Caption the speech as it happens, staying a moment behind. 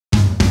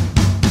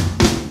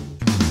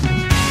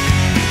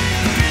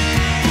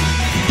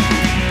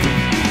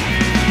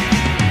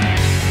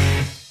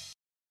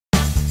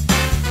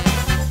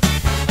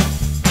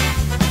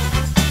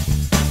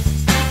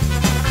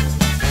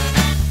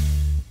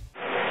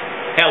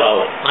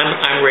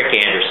I'm Rick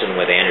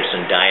Anderson with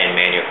Anderson Dye and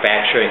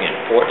Manufacturing in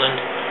Portland.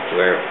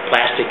 We're a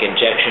plastic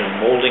injection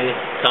molding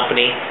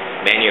company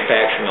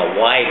manufacturing a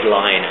wide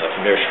line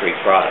of nursery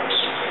products.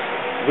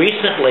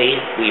 Recently,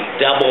 we've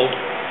doubled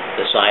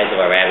the size of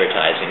our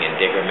advertising in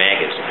Digger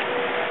Magazine.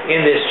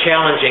 In this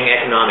challenging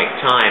economic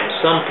time,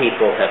 some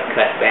people have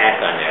cut back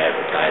on their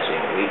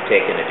advertising. We've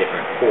taken a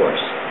different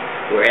course.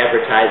 We're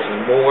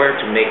advertising more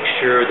to make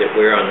sure that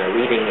we're on the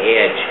leading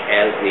edge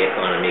as the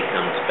economy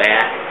comes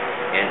back,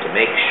 and to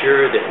make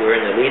sure that we're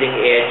in the leading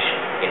edge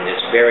in this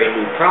very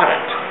new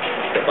product,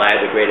 the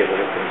biodegradable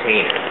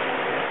container.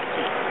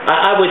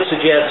 I would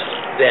suggest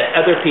that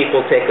other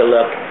people take a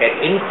look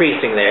at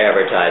increasing their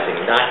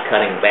advertising, not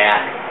cutting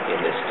back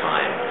in this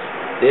time.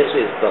 This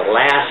is the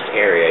last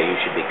area you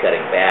should be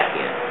cutting back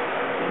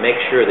in.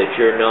 Make sure that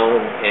you're known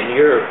and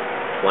you're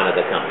one of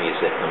the companies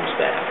that comes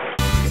back.